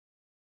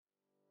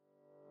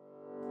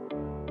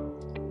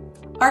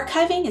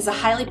Archiving is a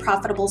highly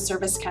profitable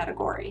service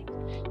category,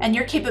 and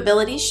your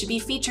capabilities should be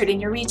featured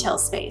in your retail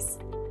space.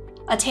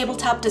 A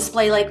tabletop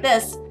display like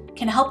this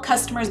can help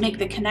customers make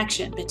the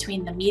connection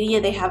between the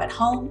media they have at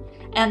home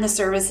and the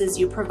services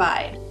you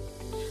provide.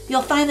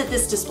 You'll find that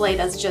this display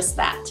does just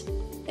that.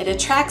 It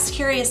attracts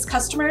curious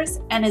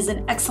customers and is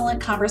an excellent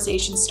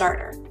conversation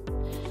starter.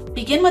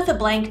 Begin with a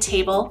blank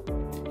table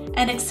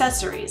and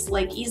accessories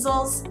like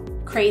easels,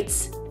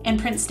 crates, and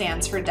print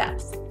stands for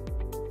depth.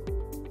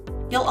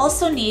 You'll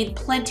also need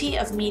plenty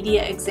of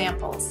media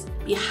examples.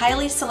 Be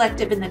highly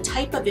selective in the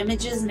type of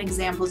images and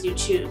examples you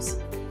choose,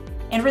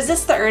 and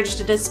resist the urge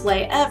to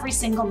display every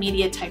single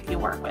media type you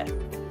work with.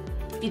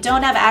 If you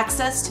don't have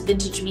access to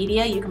vintage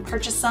media, you can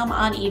purchase some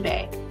on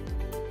eBay.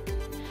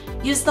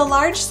 Use the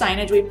large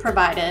signage we've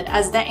provided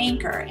as the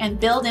anchor and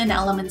build in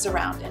elements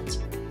around it.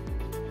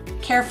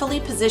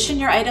 Carefully position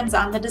your items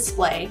on the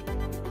display.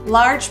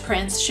 Large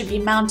prints should be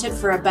mounted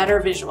for a better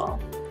visual,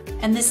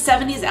 and this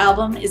 70s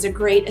album is a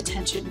great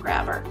attention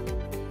grabber.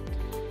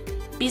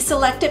 Be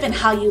selective in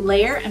how you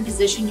layer and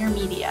position your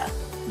media.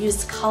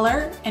 Use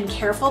color and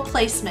careful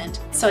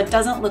placement so it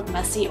doesn't look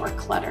messy or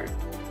cluttered.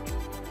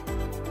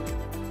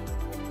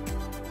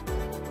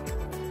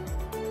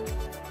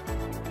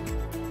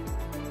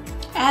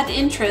 Add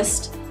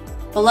interest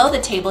below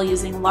the table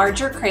using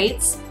larger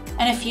crates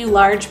and a few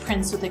large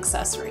prints with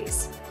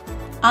accessories.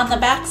 On the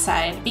back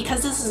side,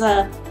 because this is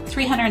a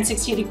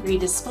 360-degree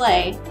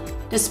display,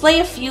 display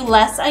a few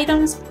less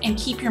items and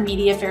keep your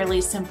media fairly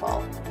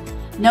simple.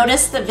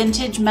 Notice the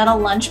vintage metal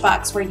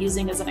lunchbox we're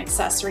using as an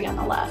accessory on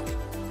the left.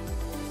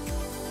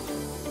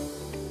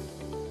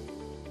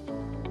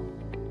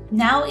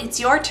 Now it's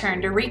your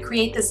turn to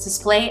recreate this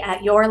display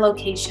at your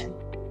location.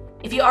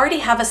 If you already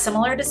have a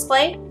similar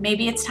display,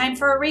 maybe it's time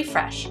for a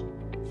refresh.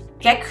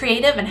 Get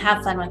creative and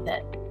have fun with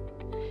it.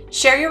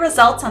 Share your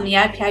results on the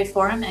IPI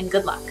forum, and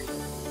good luck.